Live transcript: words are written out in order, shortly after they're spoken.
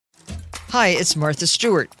Hi, it's Martha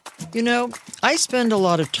Stewart. You know, I spend a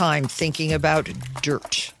lot of time thinking about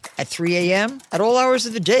dirt. At 3 a.m., at all hours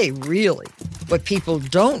of the day, really. What people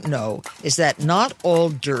don't know is that not all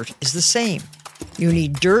dirt is the same. You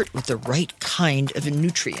need dirt with the right kind of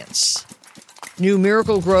nutrients. New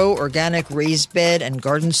Miracle Grow organic raised bed and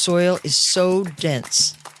garden soil is so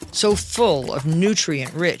dense, so full of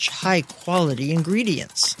nutrient-rich, high-quality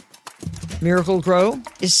ingredients. Miracle Grow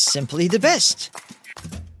is simply the best.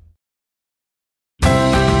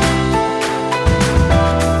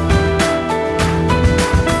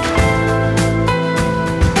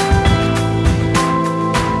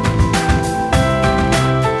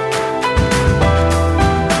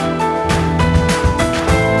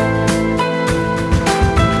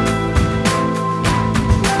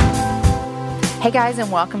 Hey guys,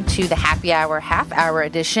 and welcome to the Happy Hour half-hour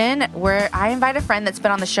edition, where I invite a friend that's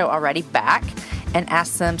been on the show already back and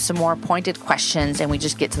ask them some more pointed questions, and we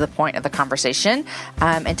just get to the point of the conversation.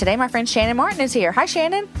 And today my friend Shannan Martin is here. Hi,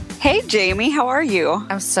 Shannan. Hey, Jamie. How are you?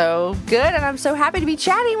 I'm so good, and I'm so happy to be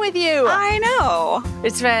chatting with you. I know.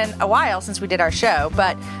 It's been a while since we did our show,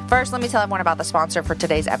 but first let me tell everyone about the sponsor for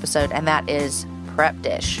today's episode, and that is Prep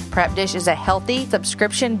Dish. Prep Dish is a healthy,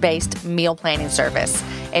 subscription-based meal planning service.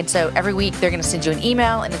 And so every week they're going to send you an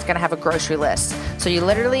email and it's going to have a grocery list. So you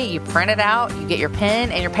print it out, you get your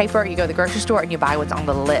pen and your paper, you go to the grocery store and you buy what's on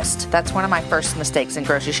the list. That's one of my first mistakes in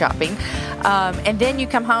grocery shopping. And then you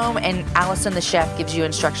come home and Allison, the chef, gives you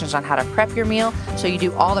instructions on how to prep your meal. So you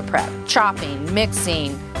do all the prep, chopping,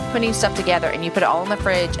 mixing, putting stuff together, and you put it all in the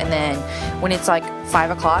fridge. And then when it's like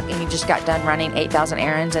 5 o'clock and you just got done running 8,000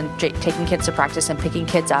 errands and taking kids to practice and picking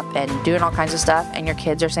kids up and doing all kinds of stuff, and your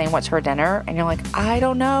kids are saying, "What's for dinner?" And you're like, "I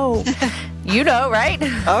don't know." You know, right?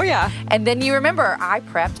 Oh, yeah. And then you remember, I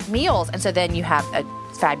prepped meals. And so then you have a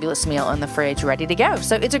fabulous meal in the fridge ready to go.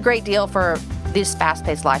 So it's a great deal for this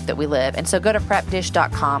fast-paced life that we live. And so go to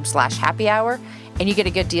prepdish.com/happy hour and you get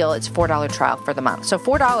a good deal. It's $4 trial for the month. So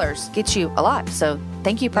 $4 gets you a lot. So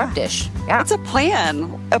thank you, Prep Dish. Yeah. It's a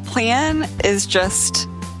plan. A plan is just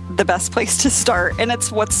the best place to start, and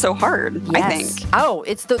it's what's so hard, Yes. I think. Oh,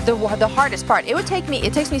 it's the hardest part. It takes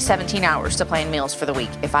me 17 hours to plan meals for the week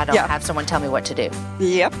if I don't have someone tell me what to do.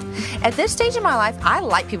 Yep. At this stage in my life, I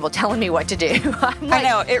like people telling me what to do. I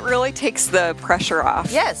know. It really takes the pressure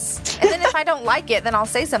off. Yes. And then if I don't like it, then I'll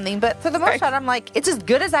say something. But for the most part, I'm like, it's as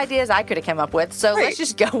good as ideas I could have come up with. So let's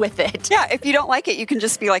just go with it. Yeah. If you don't like it, you can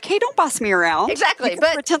just be like, "Hey, don't boss me around." Exactly. You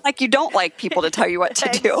can pretend like you don't like people to tell you what to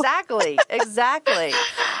do. Exactly.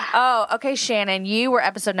 Oh, okay, Shannan, you were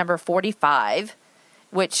episode number 45,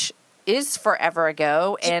 which is forever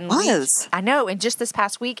ago. And it was. I know. And just this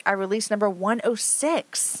past week, I released number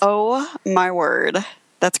 106. Oh, my word.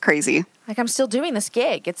 That's crazy. Like, I'm still doing this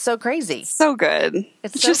gig. It's so crazy. So good.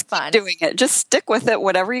 It's so just fun. Keep doing it. Just stick with it.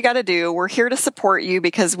 Whatever you got to do. We're here to support you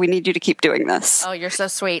because we need you to keep doing this. Oh, you're so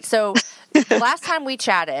sweet. So last time we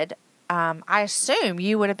chatted, I assume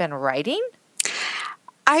you would have been writing?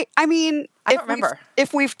 I mean, I don't remember.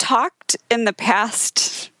 If we've talked in the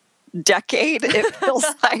past decade, it feels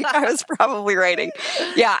like I was probably writing.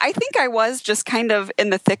 Yeah, I think I was just kind of in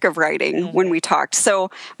the thick of writing when we talked.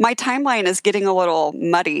 So my timeline is getting a little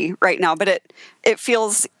muddy right now, but it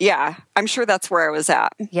feels, I'm sure that's where I was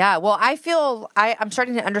at. Yeah, well, I'm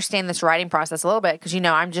starting to understand this writing process a little bit because,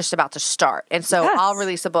 I'm just about to start. And so I'll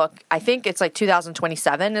release a book. I think it's like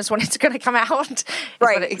 2027 is when it's going to come out.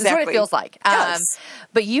 Right, exactly. That's what it feels like. Yes.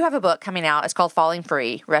 But you have a book coming out. It's called Falling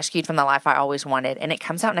Free, Rescued from the Life I Always Wanted. And it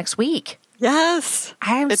comes out next week. Yes.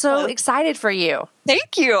 I am so excited for you.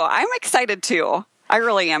 Thank you. I'm excited too. I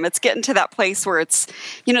really am. It's getting to that place where it's,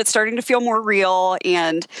 it's starting to feel more real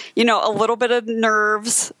and, a little bit of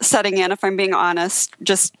nerves setting in, if I'm being honest,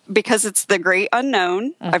 just because it's the great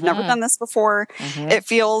unknown. Mm-hmm. I've never done this before. Mm-hmm. It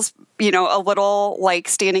feels, a little like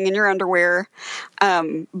standing in your underwear.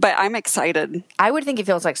 But I'm excited. I would think it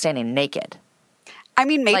feels like standing naked. I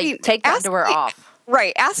mean, maybe like, take the underwear off.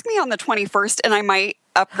 Right. Ask me on the 21st and I might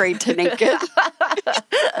upgrade to naked.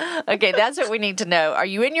 Okay, that's what we need to know. Are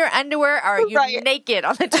you in your underwear or are you naked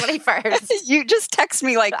on the 21st? You just text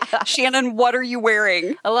me like, "Shannan, what are you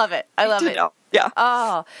wearing?" I love it. I love it. Yeah.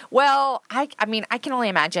 Oh, well, I mean, I can only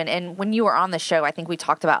imagine. And when you were on the show, I think we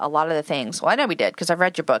talked about a lot of the things. Well, I know we did because I've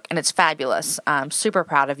read your book and it's fabulous. I'm super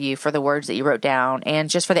proud of you for the words that you wrote down and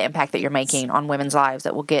just for the impact that you're making on women's lives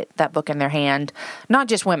that will get that book in their hand. Not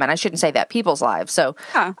just women. I shouldn't say that. People's lives. So,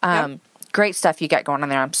 great stuff you got going on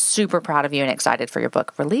there. I'm super proud of you and excited for your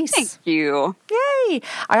book release. Thank you. Yay.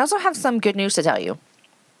 I also have some good news to tell you.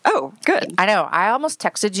 Oh, good. I know. I almost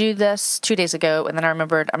texted you this 2 days ago, and then I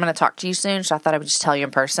remembered I'm going to talk to you soon, so I thought I would just tell you in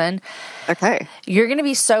person. Okay. You're going to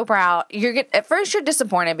be so proud. At first, you're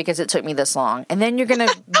disappointed because it took me this long, and then you're going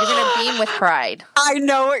to beam with pride. I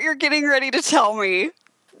know what you're getting ready to tell me.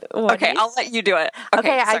 Okay, I'll let you do it.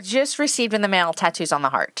 Okay, I just received in the mail Tattoos on the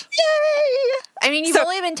Heart. Yay! I mean, you've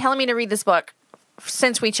only been telling me to read this book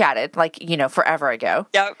since we chatted, forever ago.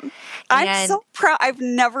 Yep. I'm so proud. I've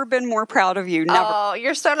never been more proud of you. Never. Oh,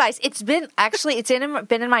 you're so nice. It's been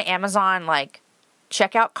been in my Amazon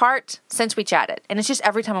checkout cart since we chatted, and it's just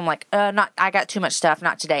every time I'm like, I got too much stuff,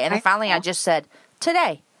 not today. And then finally, I just said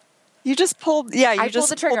today. You just pulled. Yeah, you just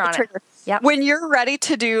pulled the trigger on it. Yep. When you're ready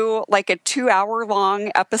to do a 2-hour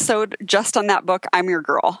long episode just on that book, I'm your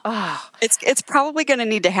girl. Oh. It's probably going to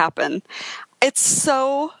need to happen. It's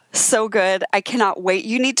so good. I cannot wait.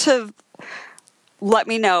 You need to let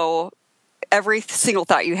me know every single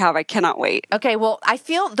thought you have. I cannot wait. Okay, well, I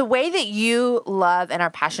feel the way that you love and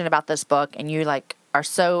are passionate about this book, and you are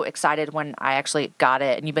so excited when I actually got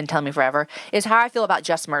it, and you've been telling me forever, is how I feel about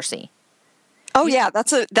Just Mercy. Oh yeah,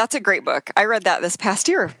 that's a great book. I read that this past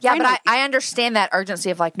year. Yeah, finally. But I understand that urgency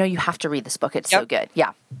of no, you have to read this book. It's so good.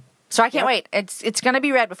 Yeah. So I can't wait. It's going to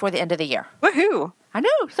be read before the end of the year. Woohoo! I know.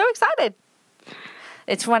 So excited.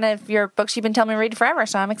 It's one of your books you've been telling me to read forever,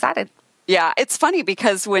 so I'm excited. Yeah, it's funny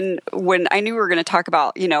because when I knew we were going to talk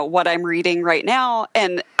about, what I'm reading right now,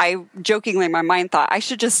 and I jokingly in my mind thought I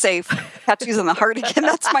should just say Tattoos on the Heart again.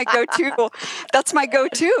 That's my go-to. That's my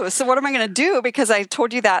go-to. So what am I going to do? Because I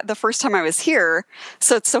told you that the first time I was here.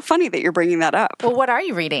 So it's so funny that you're bringing that up. Well, what are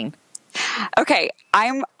you reading? Okay,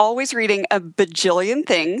 I'm always reading a bajillion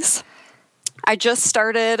things. I just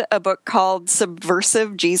started a book called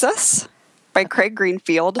Subversive Jesus by Craig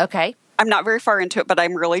Greenfield. Okay. I'm not very far into it, but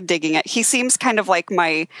I'm really digging it. He seems kind of like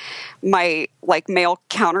my male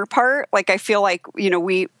counterpart. I feel like,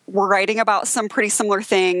 we're writing about some pretty similar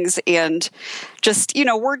things and just,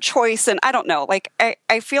 word choice. And I don't know,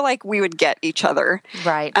 I feel like we would get each other.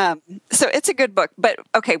 Right. So it's a good book. But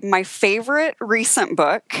okay, my favorite recent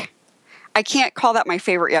book, I can't call that my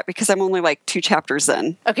favorite yet because I'm only 2 chapters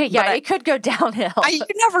in. Okay. Yeah. It could go downhill. You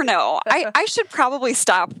never know. I should probably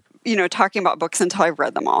stop talking about books until I've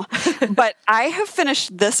read them all. But I have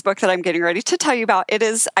finished this book that I'm getting ready to tell you about.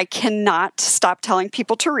 I cannot stop telling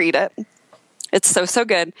people to read it. It's so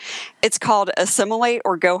good. It's called Assimilate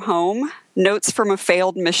or Go Home, Notes from a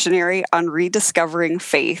Failed Missionary on Rediscovering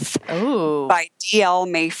Faith. Ooh. By D.L.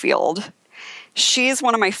 Mayfield. She is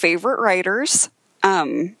one of my favorite writers.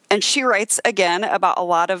 And she writes, again, about a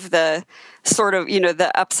lot of the sort of,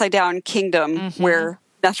 the upside down kingdom where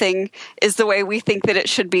nothing is the way we think that it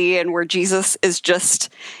should be, and where Jesus is just,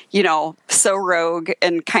 so rogue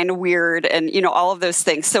and kind of weird and, all of those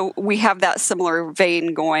things. So we have that similar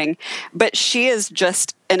vein going. But she is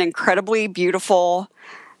just an incredibly beautiful,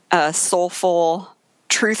 soulful,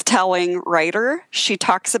 truth-telling writer. She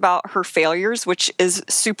talks about her failures, which is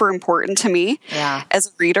super important to me as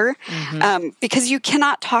a reader, because you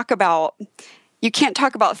can't talk about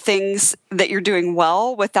things that you're doing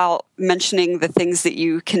well without mentioning the things that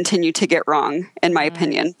you continue to get wrong, in my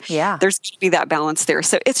opinion. Yeah. There's going to be that balance there.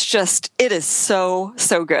 So it is so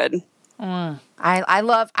good. I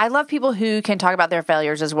love people who can talk about their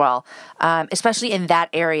failures as well, especially in that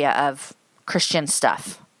area of Christian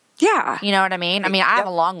stuff. Yeah. You know what I mean? I have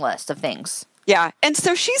a long list of things. Yeah. And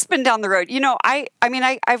so she's been down the road.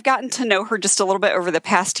 I've gotten to know her just a little bit over the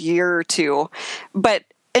past year or two,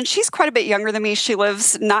 and she's quite a bit younger than me. She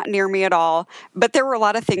lives not near me at all. But there were a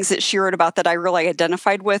lot of things that she wrote about that I really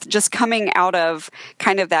identified with, just coming out of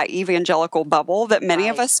kind of that evangelical bubble that many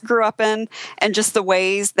of us grew up in, and just the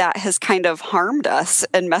ways that has kind of harmed us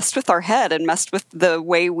and messed with our head and messed with the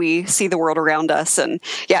way we see the world around us. And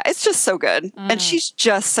yeah, it's just so good. And she's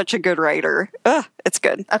just such a good writer. It's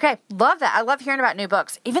good. Okay. Love that. I love hearing about new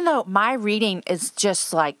books, even though my reading is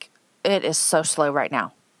just it is so slow right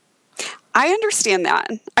now. I understand that.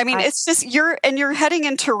 It's just you're heading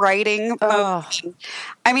into writing mode.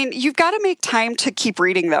 You've got to make time to keep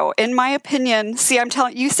reading, though. In my opinion, I'm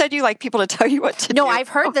telling you, said you like people to tell you what to do. No, I've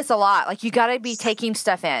heard this a lot. You got to be taking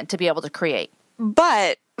stuff in to be able to create.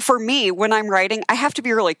 But for me, when I'm writing, I have to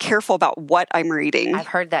be really careful about what I'm reading. I've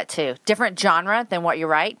heard that too. Different genre than what you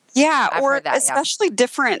write? Yeah, or especially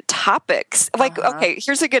different topics. Okay,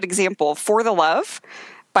 here's a good example. For the Love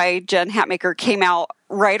by Jen Hatmaker came out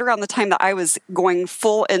right around the time that I was going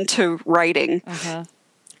full into writing.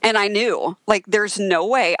 And I knew, there's no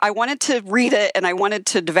way. I wanted to read it and I wanted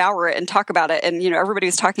to devour it and talk about it. And, everybody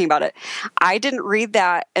was talking about it. I didn't read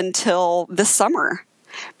that until this summer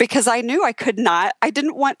because I knew I could not. I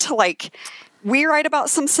didn't want to, we write about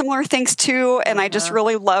some similar things too. And I just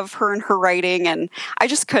really love her and her writing. And I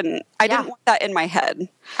just couldn't, I didn't want that in my head.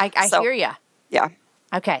 I hear you. Yeah.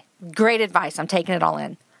 Okay. Great advice. I'm taking it all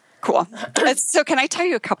in. Cool. So can I tell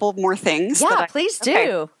you a couple more things? Yeah, please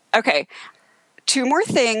do. Okay. 2 more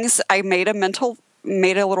things. I made a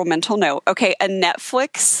little mental note. Okay. A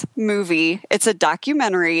Netflix movie. It's a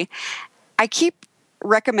documentary. I keep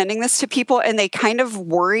recommending this to people and they kind of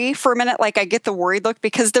worry for a minute. Like I get the worried look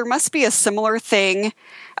because there must be a similar thing.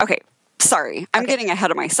 Okay. Sorry. I'm getting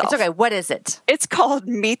ahead of myself. It's okay. What is it? It's called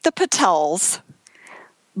Meet the Patels.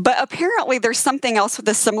 But apparently there's something else with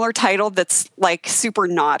a similar title that's like super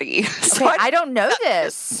naughty. So I don't know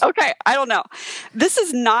this. Okay, I don't know. This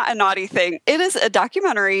is not a naughty thing. It is a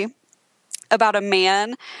documentary about a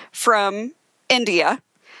man from India,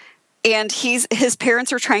 and his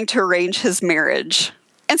parents are trying to arrange his marriage.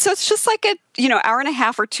 And so it's just like a, hour and a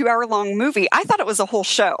half or 2 hour long movie. I thought it was a whole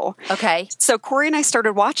show. Okay. So Corey and I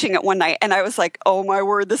started watching it one night and I was like, oh my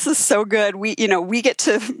word, this is so good. We get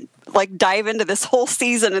to like dive into this whole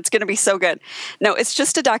season. It's going to be so good. No, it's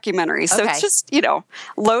just a documentary. So it's just,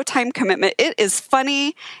 low time commitment. It is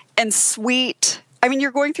funny and sweet. I mean,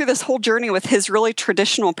 you're going through this whole journey with his really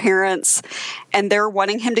traditional parents and they're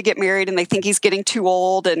wanting him to get married and they think he's getting too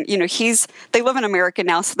old. And, they live in America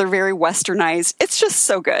now, so they're very westernized. It's just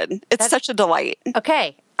so good. It's such a delight.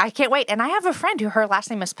 Okay. I can't wait. And I have a friend who her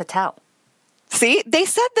last name is Patel. See, they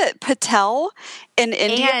said that Patel in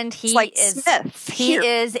India and is like Smith. He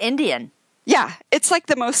is Indian. Yeah. It's like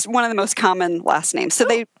one of the most common last names. So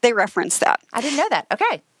they reference that. I didn't know that.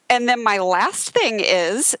 Okay. And then my last thing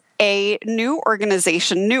is a new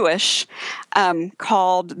organization, newish,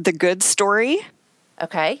 called The Good Story.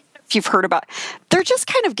 Okay. If you've heard about, they're just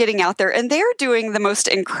kind of getting out there and they're doing the most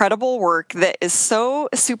incredible work that is so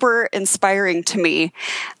super inspiring to me.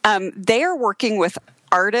 They are working with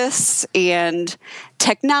artists and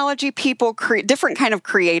technology people, different kind of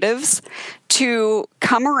creatives to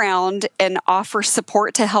come around and offer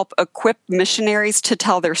support to help equip missionaries to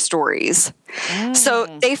tell their stories. So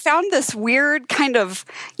they found this weird kind of,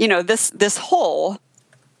 this hole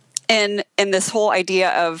in this whole idea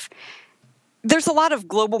of there's a lot of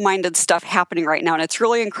global-minded stuff happening right now, and it's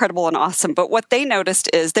really incredible and awesome. But what they noticed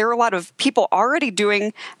is there are a lot of people already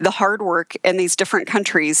doing the hard work in these different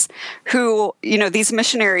countries who, these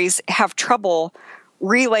missionaries have trouble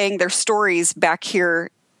relaying their stories back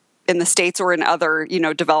here in the States or in other,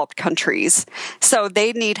 developed countries. So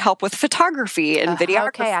they need help with photography and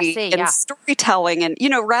videography and storytelling. And,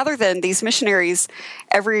 rather than these missionaries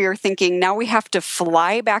every year thinking, now we have to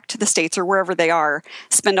fly back to the States or wherever they are,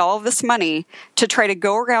 spend all of this money to try to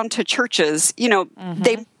go around to churches,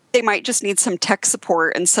 they might just need some tech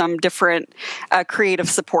support and some different creative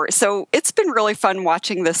support. So it's been really fun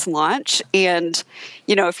watching this launch. And,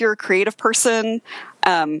 if you're a creative person,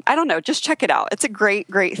 I don't know, just check it out. It's a great,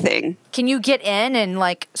 great thing. Can you get in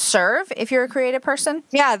and serve if you're a creative person?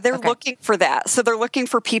 Yeah, they're looking for that. So they're looking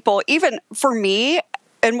for people, even for me,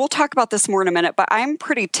 and we'll talk about this more in a minute, but I'm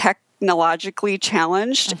pretty technologically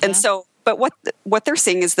challenged. And so, but what they're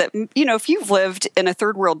seeing is that, if you've lived in a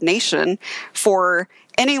third world nation for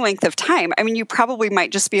any length of time, I mean, you probably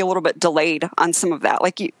might just be a little bit delayed on some of that.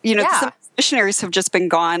 Some missionaries have just been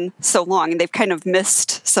gone so long and they've kind of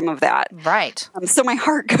missed some of that. Right. So my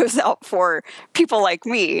heart goes out for people like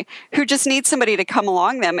me who just need somebody to come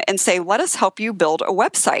along them and say, let us help you build a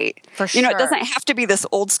website. For sure. It doesn't have to be this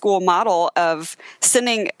old school model of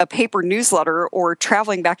sending a paper newsletter or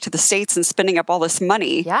traveling back to the States and spending up all this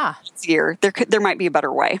money. Yeah. This year. There might be a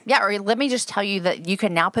better way. Yeah. Or let me just tell you that you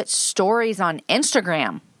can now put stories on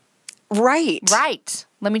Instagram. Right.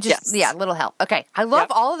 Let me just, a little help. Okay. I love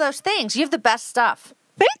all of those things. You have the best stuff.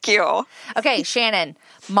 Thank you. Okay, Shannan,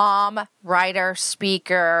 mom, writer,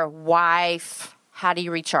 speaker, wife, how do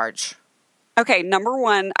you recharge? Okay, number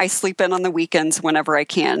one, I sleep in on the weekends whenever I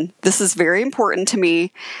can. This is very important to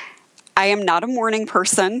me. I am not a morning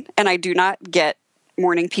person, and I do not get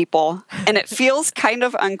morning people. And it feels kind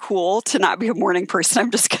of uncool to not be a morning person. I'm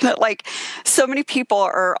just going to so many people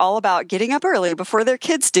are all about getting up early before their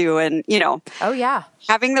kids do and, Oh, yeah.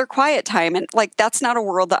 having their quiet time. And that's not a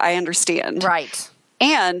world that I understand. Right.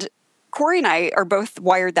 And Corey and I are both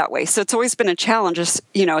wired that way. So it's always been a challenge,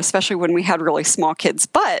 especially when we had really small kids.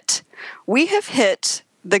 But we have hit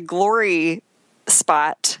the glory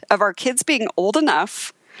spot of our kids being old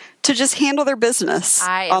enough to just handle their business.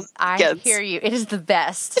 I hear you. It is the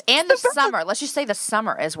best. And the summer. Let's just say the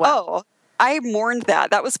summer as well. Oh, I mourned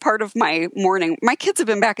that. That was part of my mourning. My kids have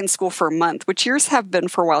been back in school for a month, which yours have been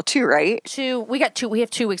for a while too, right? We have 2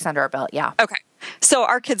 weeks under our belt, yeah. Okay. So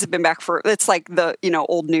our kids have been back it's like the,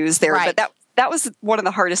 old news there. Right. But that was one of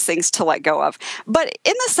the hardest things to let go of. But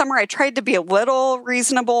in the summer, I tried to be a little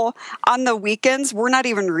reasonable. On the weekends, we're not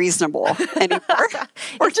even reasonable anymore.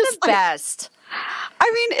 We're It's just the best.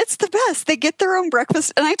 I mean, it's the best. They get their own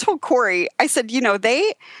breakfast. And I told Corey, I said,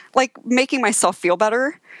 they like making myself feel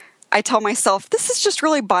better. I tell myself, this is just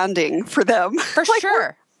really bonding for them. For like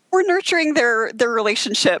sure. We're nurturing their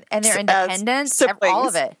relationship. And their independence, all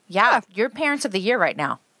of it. Yeah. You're parents of the year right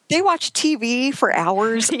now. They watch TV for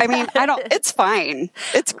hours. I mean, it's fine.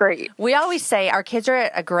 It's great. We always say our kids are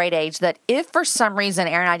at a great age that if for some reason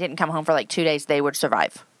Aaron and I didn't come home for like 2 days, they would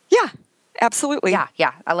survive. Yeah, absolutely. Yeah.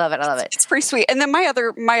 I love it. It's pretty sweet. And then my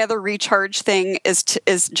other recharge thing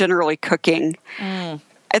is generally cooking.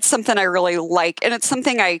 It's something I really like, and it's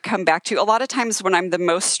something I come back to. A lot of times when I'm the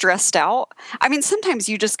most stressed out, I mean, sometimes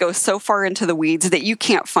you just go so far into the weeds that you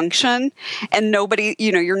can't function, and nobody,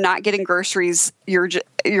 you're not getting groceries,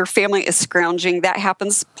 your family is scrounging. That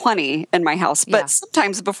happens plenty in my house. But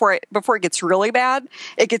sometimes before it gets really bad,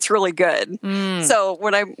 it gets really good. So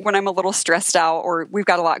when I'm a little stressed out or we've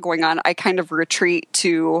got a lot going on, I kind of retreat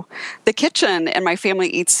to the kitchen, and my family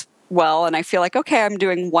eats well, and I feel like, okay, I'm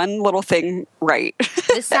doing one little thing right.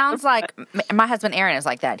 This sounds like my husband Aaron is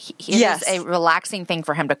like that. It is a relaxing thing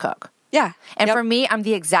for him to cook. Yeah. And for me, I'm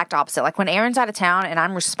the exact opposite. Like when Aaron's out of town and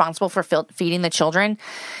I'm responsible for feeding the children,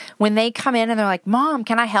 when they come in and they're like, Mom,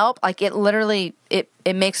 can I help? Like it literally, it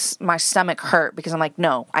makes my stomach hurt because I'm like,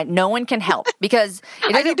 no one can help because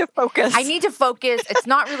I need to focus. I need to focus. It's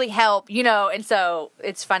not really help, and so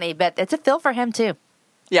it's funny, but it's a fill for him too.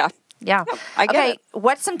 Yeah. Yeah. I get it.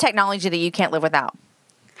 What's some technology that you can't live without?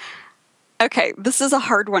 Okay, this is a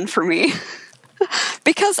hard one for me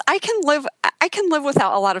because I can live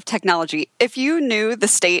without a lot of technology. If you knew the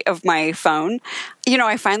state of my phone,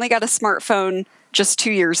 I finally got a smartphone just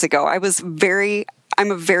 2 years ago. I'm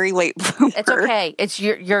a very late bloomer. It's okay. It's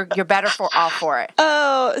you're better off for it.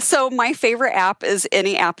 Oh, so my favorite app is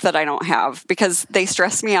any app that I don't have because they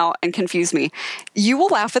stress me out and confuse me. You will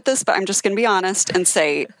laugh at this, but I'm just going to be honest and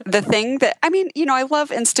say the thing that, I love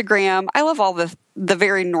Instagram. I love all the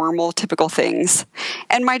very normal, typical things.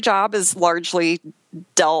 And my job is largely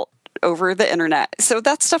dealt over the internet. So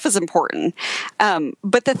that stuff is important.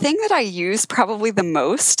 But the thing that I use probably the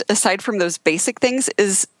most, aside from those basic things,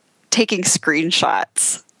 is taking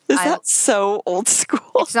screenshots. Is that so old school?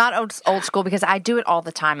 It's not old school because I do it all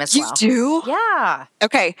the time as well. You do? Yeah.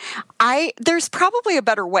 Okay. There's probably a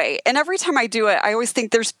better way. And every time I do it, I always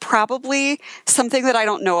think there's probably something that I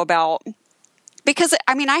don't know about. Because,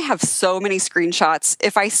 I have so many screenshots.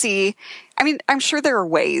 If I see, I'm sure there are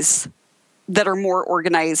ways that are more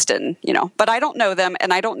organized and, but I don't know them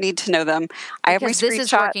and I don't need to know them. I have my screenshots. This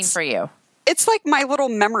is working for you. It's like my little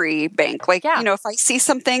memory bank. Like, if I see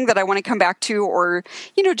something that I want to come back to or,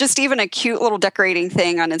 just even a cute little decorating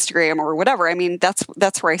thing on Instagram or whatever,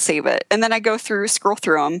 that's where I save it. And then I scroll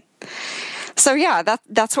through them. So yeah,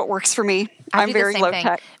 that's what works for me. I'm very low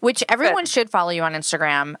tech. Which everyone should follow you on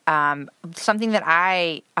Instagram. Something that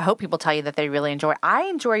I hope people tell you that they really enjoy. I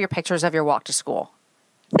enjoy your pictures of your walk to school.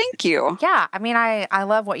 Thank you. Yeah. I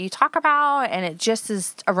love what you talk about, and it just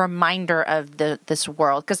is a reminder of this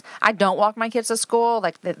world. Because I don't walk my kids to school.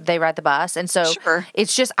 Like, they ride the bus. And so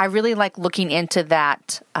it's just, I really like looking into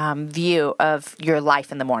that view of your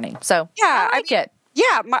life in the morning. So yeah, I like it.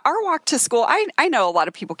 Yeah, our walk to school, I know a lot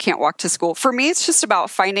of people can't walk to school. For me, it's just about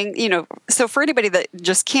finding, so for anybody that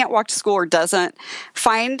just can't walk to school or doesn't,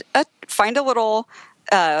 find a little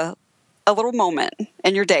moment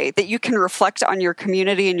in your day that you can reflect on your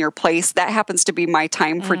community and your place. That happens to be my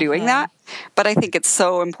time for doing that. But I think it's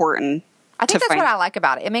so important. I think that's what I like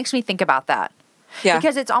about it. It makes me think about that. Yeah.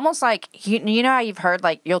 Because it's almost like, you know how you've heard,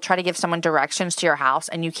 like, you'll try to give someone directions to your house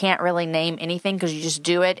and you can't really name anything because you just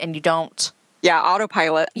do it and you don't. Yeah,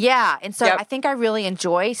 autopilot. Yeah. And so I think I really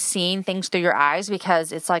enjoy seeing things through your eyes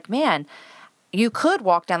because it's like, man, you could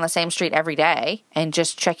walk down the same street every day and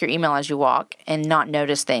just check your email as you walk and not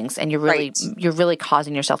notice things. And you're really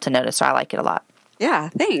causing yourself to notice. So I like it a lot. Yeah,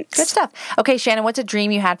 thanks. Good stuff. Okay, Shannan, what's a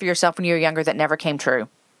dream you had for yourself when you were younger that never came true?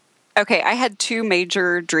 Okay, I had two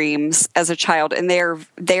major dreams as a child, and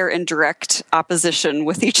they're in direct opposition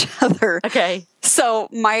with each other. Okay. So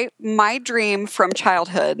my dream from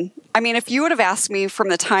childhood, if you would have asked me from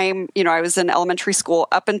the time, I was in elementary school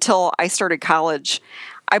up until I started college,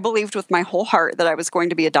 I believed with my whole heart that I was going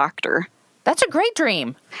to be a doctor. That's a great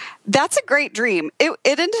dream. That's a great dream. It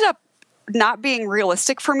ended up not being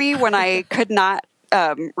realistic for me when I could not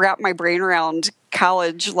wrap my brain around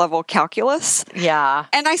college level calculus. Yeah.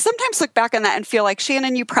 And I sometimes look back on that and feel like,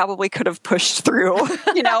 Shannan, you probably could have pushed through,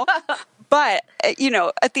 But,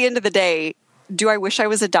 at the end of the day, do I wish I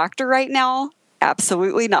was a doctor right now?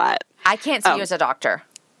 Absolutely not. I can't see you as a doctor.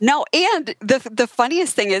 No, and the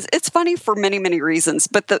funniest thing is, it's funny for many, many reasons,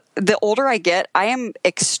 but the older I get, I am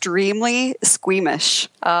extremely squeamish.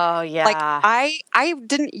 Oh, yeah. Like, I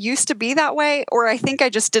didn't used to be that way, or I think I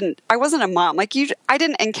just didn't. I wasn't a mom. Like, I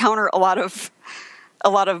didn't encounter a lot of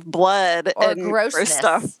blood or and grossness. Gross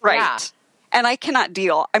stuff. Right. Yeah. And I cannot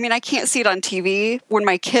deal. I mean, I can't see it on TV. When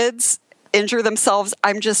my kids injure themselves,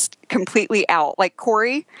 I'm just completely out. Like,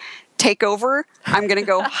 Corey, take over. I'm going to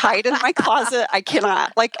go hide in my closet. I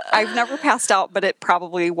cannot. Like, I've never passed out, but it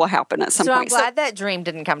probably will happen at some point. point. So I'm glad that dream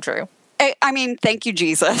didn't come true. I mean, thank you,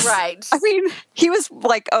 Jesus. Right. I mean, he was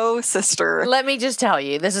like, oh, sister. Let me just tell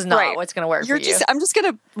you, this is not what's going to work for you. I'm just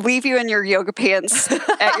going to leave you in your yoga pants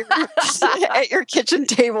at your kitchen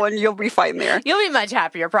table, and you'll be fine there. You'll be much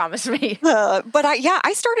happier, promise me. But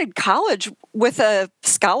I started college with a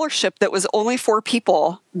scholarship that was only for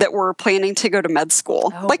people that were planning to go to med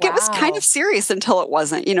school. Oh, It was kind of serious until it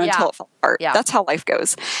wasn't, until it fell apart. Yeah. That's how life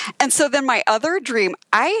goes. And so then my other dream,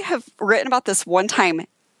 I have written about this one time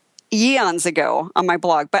eons ago on my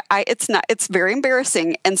blog, but it's very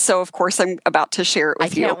embarrassing. And so, of course, I'm about to share it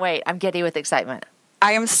with you. I can't wait. I'm giddy with excitement.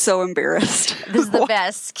 I am so embarrassed. This is the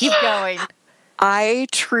best. Keep going. I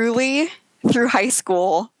truly, through high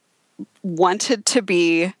school, wanted to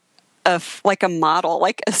be a model,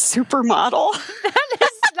 like a supermodel. That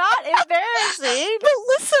is not embarrassing. But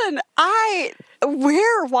listen,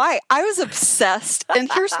 why? I was obsessed. And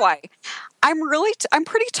here's why. I'm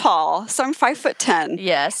pretty tall. So I'm 5'10".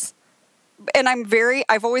 Yes. And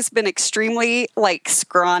I've always been extremely like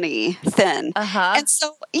scrawny, thin. Uh-huh. And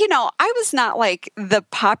so, I was not like the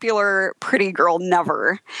popular pretty girl,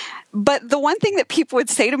 never. But the one thing that people would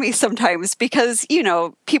say to me sometimes, because,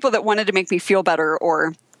 people that wanted to make me feel better,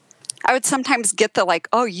 or I would sometimes get the like,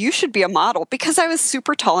 oh, you should be a model, because I was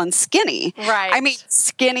super tall and skinny. Right. I mean,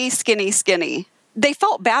 skinny, skinny, skinny. They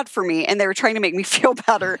felt bad for me, and they were trying to make me feel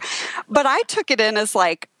better. But I took it in as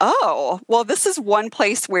like, oh, well, this is one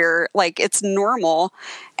place where like it's normal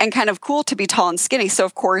and kind of cool to be tall and skinny. So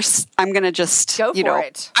of course I'm going to just go for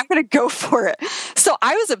it. I'm going to go for it. So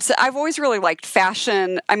I was upset. I've always really liked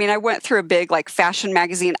fashion. I mean, I went through a big like fashion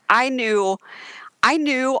magazine. I knew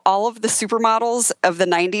all of the supermodels of the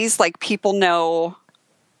 90s. Like, people know.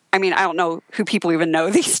 I mean, I don't know who people even know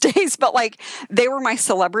these days, but like, they were my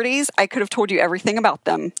celebrities. I could have told you everything about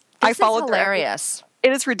them. I followed hilarious.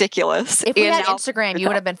 It is ridiculous. If we had Instagram, you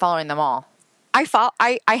would have been following them all. I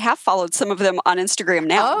have followed some of them on Instagram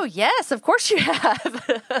now. Oh, yes, of course you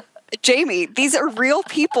have. Jamie, these are real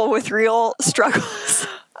people with real struggles.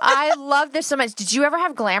 I love this so much. Did you ever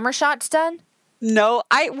have glamour shots done? No,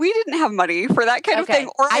 we didn't have money for that kind of thing,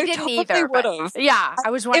 or I didn't totally either. Would have. Yeah, I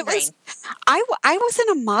was wondering. I was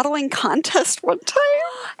in a modeling contest one time.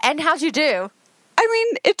 And how'd you do? I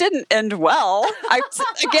mean, it didn't end well.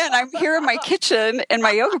 I'm here in my kitchen in my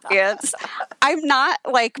yoga pants. I'm not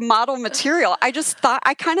like model material. I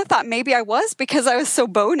kind of thought maybe I was, because I was so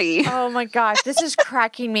bony. Oh my gosh, this is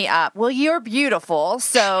cracking me up. Well, you're beautiful,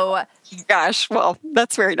 so. Gosh, well,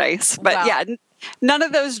 that's very nice. But yeah. None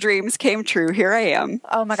of those dreams came true. Here I am.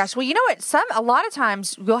 Oh my gosh. Well, you know what? A lot of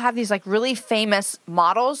times you'll have these like really famous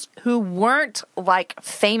models who weren't like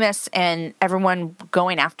famous and everyone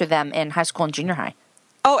going after them in high school and junior high.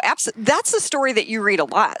 Oh, absolutely. That's a story that you read a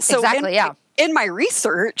lot. So exactly, yeah. In my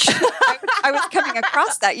research, I was coming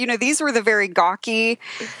across that. These were the very gawky,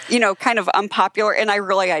 kind of unpopular, and I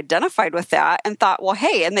really identified with that and thought, well,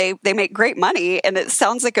 hey, and they make great money, and it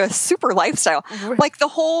sounds like a super lifestyle. Like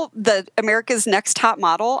the America's Next Top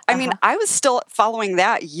Model. I mean, I was still following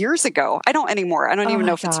that years ago. I don't anymore. I don't even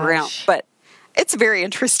know if it's around, but it's very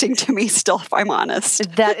interesting to me still, if I'm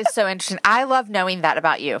honest. That is so interesting. I love knowing that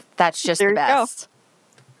about you. That's just the best.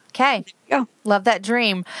 Okay. Yeah. Love that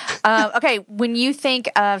dream. Okay. When you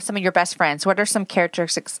think of some of your best friends, what are some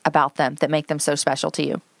characteristics about them that make them so special to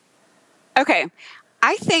you? Okay.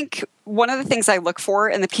 I think one of the things I look for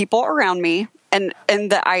in the people around me and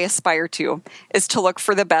that I aspire to is to look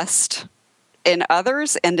for the best in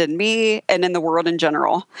others and in me and in the world in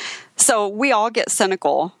general. So we all get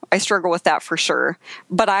cynical. I struggle with that for sure.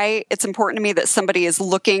 But it's important to me that somebody is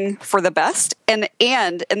looking for the best, and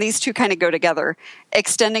these two kind of go together,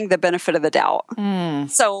 extending the benefit of the doubt.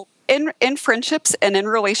 So in friendships and in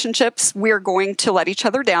relationships, we are going to let each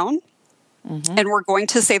other down. Mm-hmm. And we're going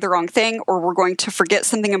to say the wrong thing, or we're going to forget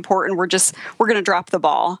something important. We're going to drop the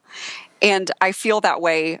ball. And I feel that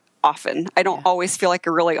way often. I don't always feel like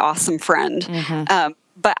a really awesome friend. Mm-hmm.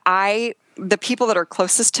 But the people that are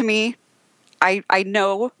closest to me, I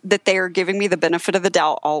know that they are giving me the benefit of the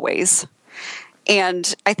doubt always.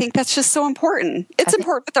 And I think that's just so important. It's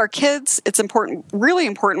important with our kids. It's really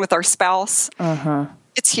important with our spouse. Uh-huh.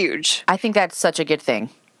 It's huge. I think that's such a good thing.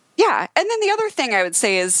 Yeah. And then the other thing I would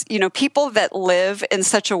say is, people that live in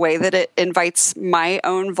such a way that it invites my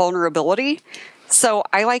own vulnerability. So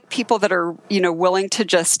I like people that are, willing to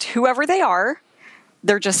just whoever they are,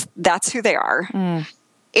 that's who they are.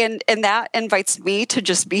 And that invites me to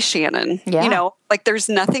just be Shannan. Yeah. There's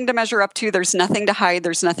nothing to measure up to. There's nothing to hide.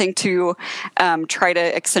 There's nothing to try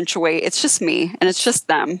to accentuate. It's just me and it's just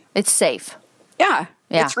them. It's safe. Yeah.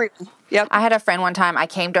 Yeah. It's real. Yep. I had a friend one time, I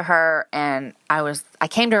came to her and I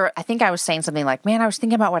think I was saying something like, man, I was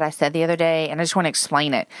thinking about what I said the other day and I just want to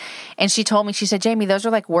explain it. And she told me, she said, Jamie, those are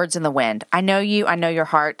like words in the wind. I know you, I know your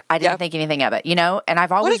heart. I didn't think anything of it, and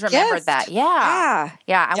I've always remembered that. Yeah.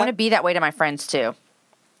 Yeah. I want to be that way to my friends too.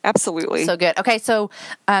 Absolutely. So good. Okay. So,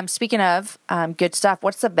 speaking of, good stuff,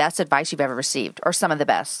 what's the best advice you've ever received or some of the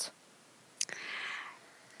best?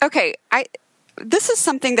 Okay. This is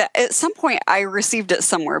something that at some point I received it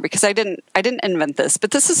somewhere because I didn't invent this, but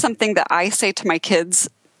this is something that I say to my kids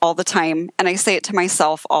all the time and I say it to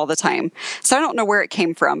myself all the time. So I don't know where it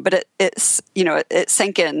came from, but it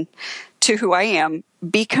sank in to who I am.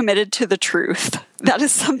 Be committed to the truth. That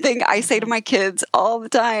is something I say to my kids all the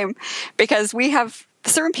time because we have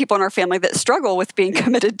certain people in our family that struggle with being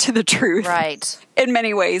committed to the truth. Right. In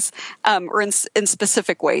many ways, or in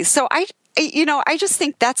specific ways. So I just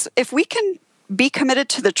think that's, if we can be committed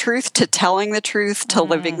to the truth, to telling the truth, to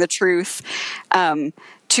living the truth,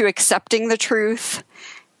 to accepting the truth,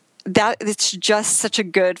 that it's just such a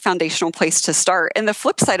good foundational place to start. And the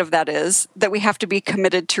flip side of that is that we have to be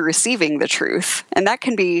committed to receiving the truth. And that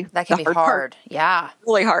can be hard. Part. Yeah.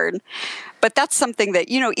 Really hard. But that's something that,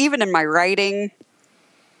 even in my writing,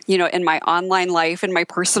 in my online life, in my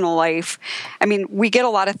personal life, we get a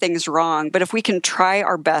lot of things wrong, but if we can try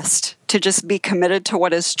our best to just be committed to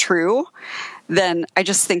what is true, then I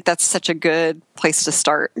just think that's such a good place to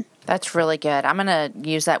start. That's really good. I'm going to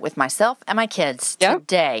use that with myself and my kids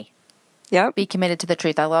today. Yep. Be committed to the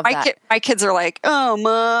truth. I love that. My kids are like, oh,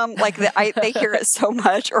 Mom, they hear it so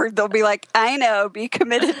much, or they'll be like, I know, be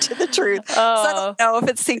committed to the truth. So I don't know if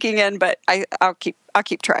it's sinking in, but I'll keep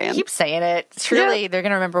trying. Keep saying it. Truly, they're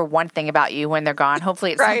going to remember one thing about you when they're gone.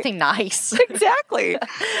 Hopefully it's something nice. Exactly.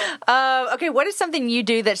 Okay, what is something you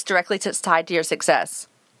do that's directly tied to your success?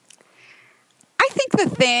 I think the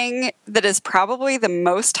thing that is probably the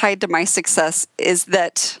most tied to my success is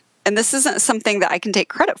that, and this isn't something that I can take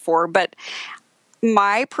credit for, but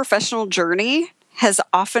my professional journey has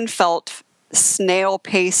often felt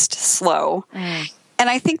snail-paced slow. And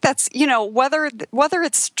I think that's, whether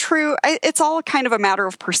it's true, it's all kind of a matter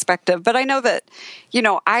of perspective. But I know that,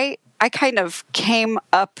 I kind of came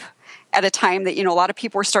up at a time that, a lot of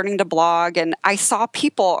people were starting to blog, and I saw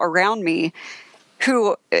people around me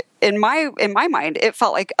who, in my mind, it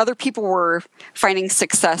felt like other people were finding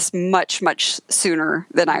success much, much sooner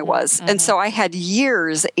than I was. And so I had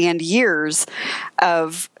years and years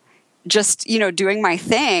of just, doing my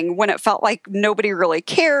thing when it felt like nobody really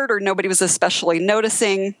cared or nobody was especially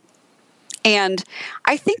noticing. And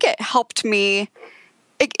I think it helped me.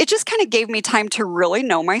 It just kind of gave me time to really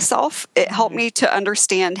know myself. It helped me to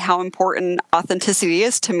understand how important authenticity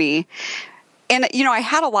is to me. And, I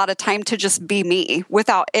had a lot of time to just be me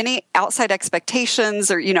without any outside expectations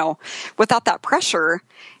or, without that pressure.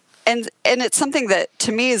 And it's something that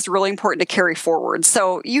to me is really important to carry forward.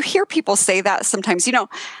 So you hear people say that sometimes,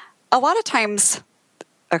 a lot of times,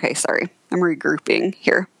 okay, sorry, I'm regrouping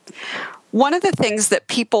here. One of the things that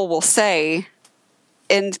people will say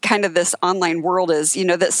in kind of this online world is,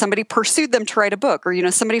 that somebody pursued them to write a book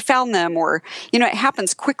or, somebody found them or, it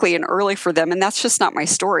happens quickly and early for them. And that's just not my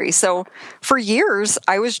story. So for years,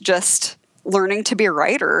 I was just learning to be a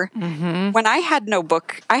writer. When I had no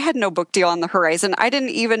book deal on the horizon. I didn't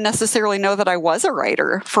even necessarily know that I was a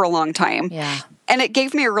writer for a long time. Yeah. And it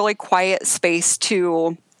gave me a really quiet space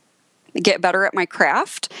to get better at my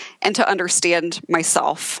craft and to understand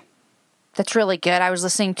myself. That's really good. I was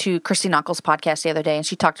listening to Christy Knockel's podcast the other day, and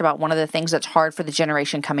she talked about one of the things that's hard for the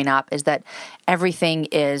generation coming up is that everything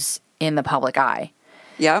is in the public eye.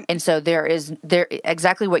 Yeah. And so there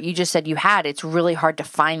exactly what you just said you had. It's really hard to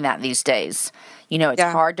find that these days. It's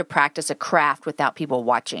hard to practice a craft without people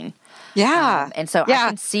watching. Yeah. And so I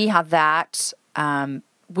can see how that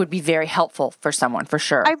would be very helpful for someone, for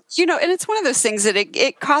sure. And it's one of those things that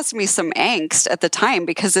it caused me some angst at the time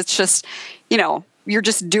because it's just, you're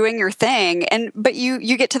just doing your thing. But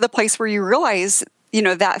you get to the place where you realize,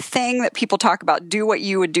 that thing that people talk about, do what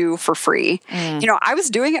you would do for free. I was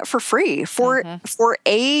doing it for free for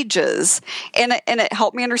ages. And it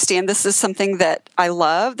helped me understand this is something that I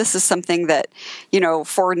love. This is something that,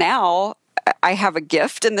 for now I have a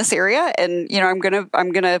gift in this area and, I'm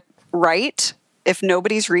going to write if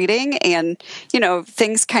nobody's reading, and,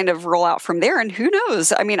 things kind of roll out from there. And who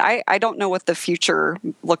knows? I mean, I don't know what the future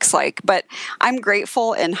looks like, but I'm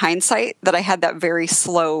grateful in hindsight that I had that very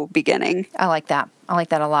slow beginning. I like that. I like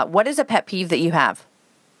that a lot. What is a pet peeve that you have?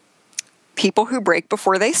 People who brake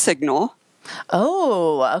before they signal.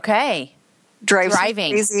 Oh, okay.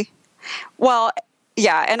 Driving. Crazy. Well,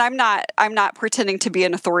 yeah, and I'm not pretending to be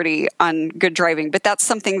an authority on good driving, but that's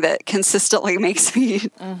something that consistently makes me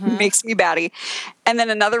batty. And then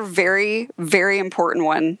another very, very important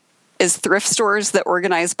one is thrift stores that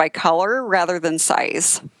organize by color rather than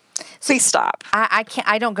size. Please stop.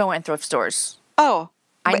 I don't go in thrift stores. Oh,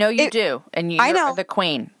 I know you do, and you're the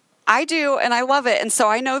queen. I do, and I love it. And so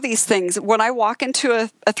I know these things. When I walk into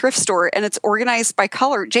a thrift store and it's organized by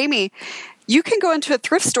color, Jamie, you can go into a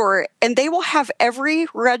thrift store and they will have every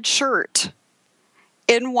red shirt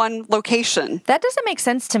in one location. That doesn't make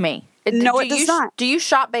sense to me. No, it does not. Do you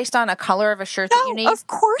shop based on a color of a shirt that you need? No, of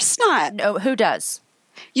course not. No, who does?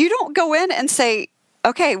 You don't go in and say,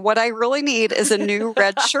 okay, what I really need is a new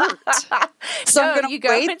red shirt. So I'm going to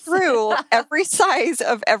wade through every size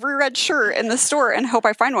of every red shirt in the store and hope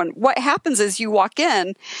I find one. What happens is you walk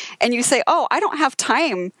in and you say, oh, I don't have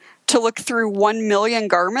time to look through 1 million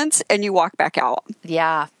garments, and you walk back out.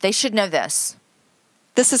 Yeah, they should know this.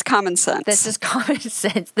 This is common sense. This is common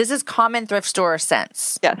sense. This is common thrift store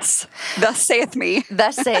sense. Yes. Thus saith me.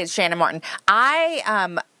 Thus saith Shannan Martin.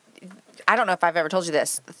 I don't know if I've ever told you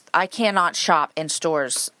this. I cannot shop in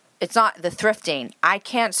stores. It's not the thrifting. I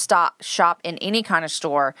can't shop in any kind of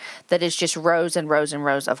store that is just rows and rows and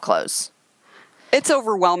rows of clothes. It's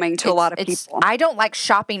overwhelming to a lot of people. I don't like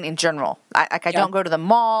shopping in general. I don't go to the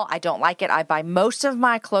mall. I don't like it. I buy most of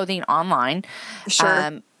my clothing online.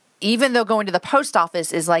 Sure. Even though going to the post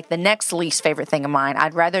office is like the next least favorite thing of mine,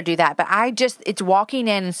 I'd rather do that. But it's walking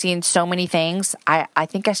in and seeing so many things. I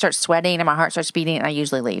think I start sweating and my heart starts beating and I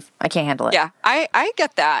usually leave. I can't handle it. Yeah, I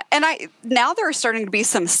get that. And now there are starting to be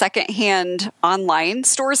some secondhand online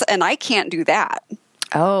stores, and I can't do that.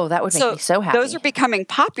 Oh, that would make me so happy. Those are becoming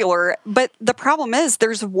popular, but the problem is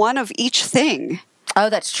there's one of each thing. Oh,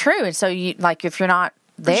 that's true. And so if you're not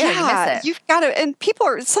there, you miss it. You've got to, and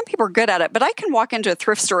some people are good at it, but I can walk into a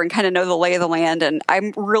thrift store and kind of know the lay of the land, and I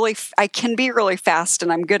can be really fast,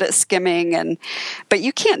 and I'm good at skimming, but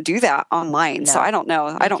you can't do that online. No, so I don't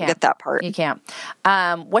know. I don't get that part. You can't.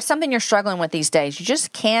 What's something you're struggling with these days? You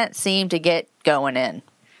just can't seem to get going in.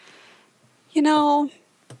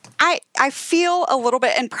 I feel a little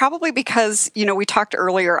bit, and probably because, we talked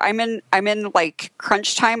earlier, I'm in like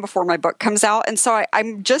crunch time before my book comes out. And so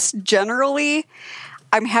I'm just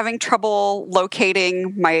I'm having trouble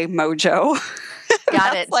locating my mojo.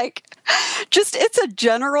 Got it. It's a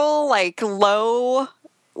general,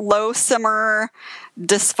 low simmer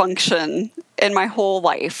dysfunction in my whole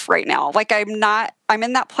life right now. I'm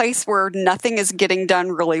in that place where nothing is getting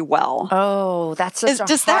done really well. Oh, that's such a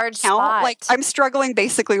does hard that count? spot. I'm struggling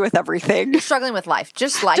basically with everything. You're struggling with life,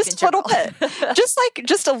 just life in general. Just a little bit.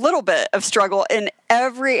 just a little bit of struggle in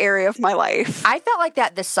every area of my life. I felt like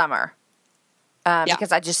that this summer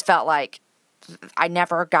because I just felt like I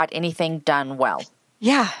never got anything done well.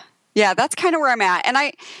 Yeah. Yeah, that's kind of where I'm at. And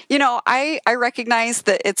I recognize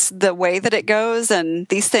that it's the way that it goes, and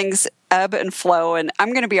these things ebb and flow, and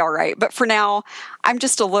I'm going to be all right. But for now, I'm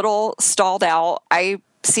just a little stalled out. I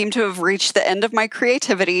seem to have reached the end of my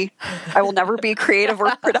creativity. I will never be creative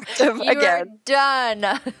or productive again. You're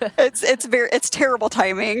done. It's terrible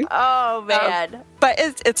timing. Oh man. But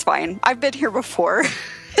it's fine. I've been here before.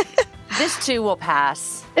 This too will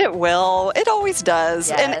pass. It will. It always does.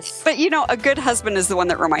 Yes. But a good husband is the one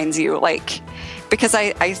that reminds you, because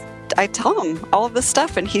I tell him all of this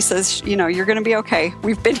stuff, and he says, you're going to be okay.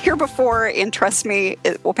 We've been here before, and trust me,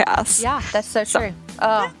 it will pass. Yeah, that's so true.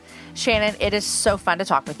 Oh, Shannan, it is so fun to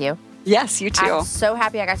talk with you. Yes, you too. I'm so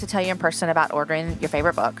happy I got to tell you in person about ordering your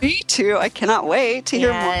favorite book. Me too. I cannot wait to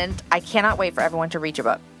hear more. And I cannot wait for everyone to read your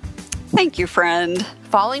book. Thank you, friend.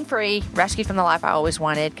 Falling Free, Rescued from the Life I Always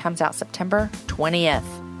Wanted comes out September 20th.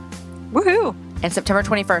 Woohoo. And September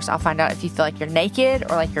 21st, I'll find out if you feel like you're naked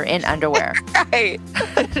or like you're in underwear. Right.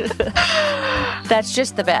 That's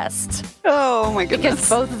just the best. Oh, my goodness. Because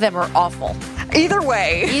both of them are awful. Either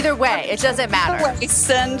way, it doesn't matter. Either way,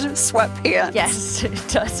 send sweatpants. Yes, it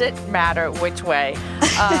doesn't matter which way.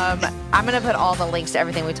 I'm going to put all the links to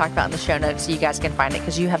everything we talked about in the show notes so you guys can find it,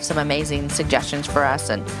 because you have some amazing suggestions for us,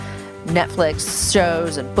 and Netflix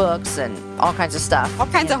shows and books and all kinds of stuff. All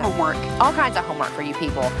kinds of homework. All kinds of homework for you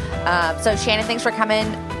people. So Shannan, thanks for coming.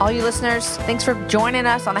 All you listeners, thanks for joining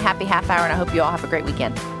us on the Happy Half Hour, and I hope you all have a great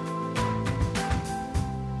weekend.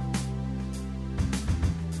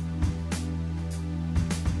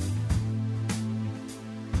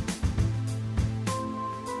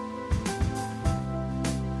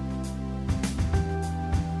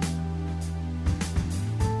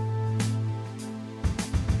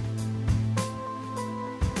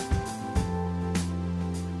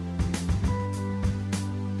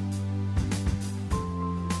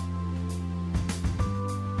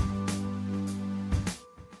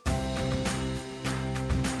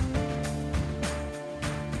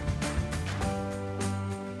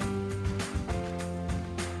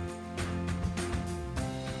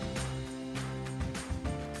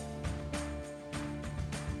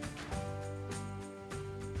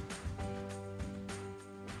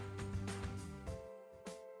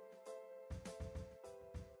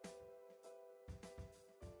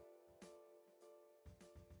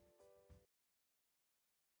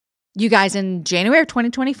 You guys, in January of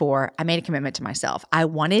 2024, I made a commitment to myself. I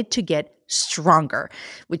wanted to get stronger,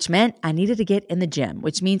 which meant I needed to get in the gym,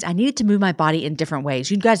 which means I needed to move my body in different ways.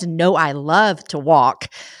 You guys know I love to walk.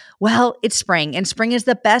 Well, it's spring, and spring is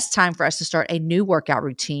the best time for us to start a new workout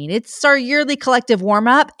routine. It's our yearly collective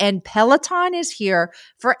warm-up, and Peloton is here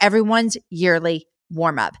for everyone's yearly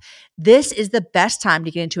warm-up. This is the best time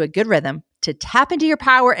to get into a good rhythm, to tap into your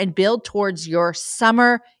power and build towards your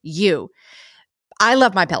summer you. I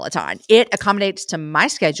love my Peloton. It accommodates to my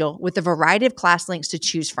schedule with a variety of class links to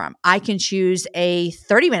choose from. I can choose a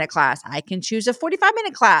 30-minute class. I can choose a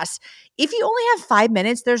 45-minute class. If you only have 5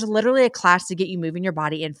 minutes, there's literally a class to get you moving your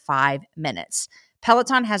body in 5 minutes.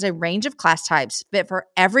 Peloton has a range of class types fit for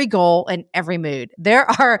every goal and every mood. There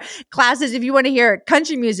are classes if you want to hear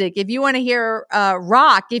country music, if you want to hear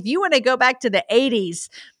rock, if you want to go back to the 80s.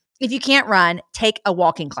 If you can't run, take a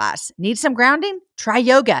walking class. Need some grounding? Try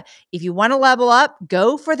yoga. If you want to level up,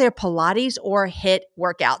 go for their Pilates or HIIT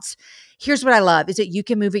workouts. Here's what I love is that you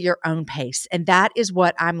can move at your own pace. And that is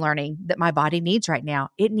what I'm learning that my body needs right now.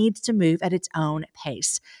 It needs to move at its own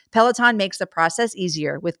pace. Peloton makes the process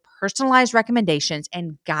easier with personalized recommendations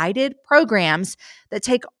and guided programs that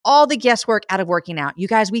take all the guesswork out of working out. You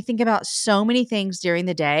guys, we think about so many things during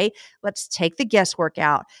the day. Let's take the guesswork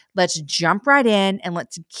out. Let's jump right in and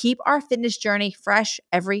let's keep our fitness journey fresh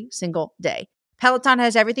every single day. Peloton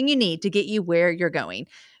has everything you need to get you where you're going.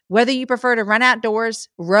 Whether you prefer to run outdoors,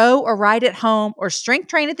 row or ride at home, or strength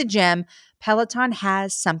train at the gym, Peloton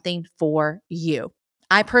has something for you.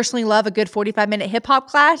 I personally love a good 45-minute hip hop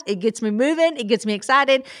class. It gets me moving. It gets me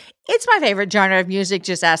excited. It's my favorite genre of music.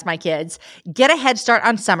 Just ask my kids. Get a head start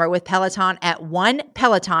on summer with Peloton at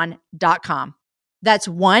onepeloton.com. That's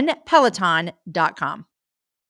onepeloton.com.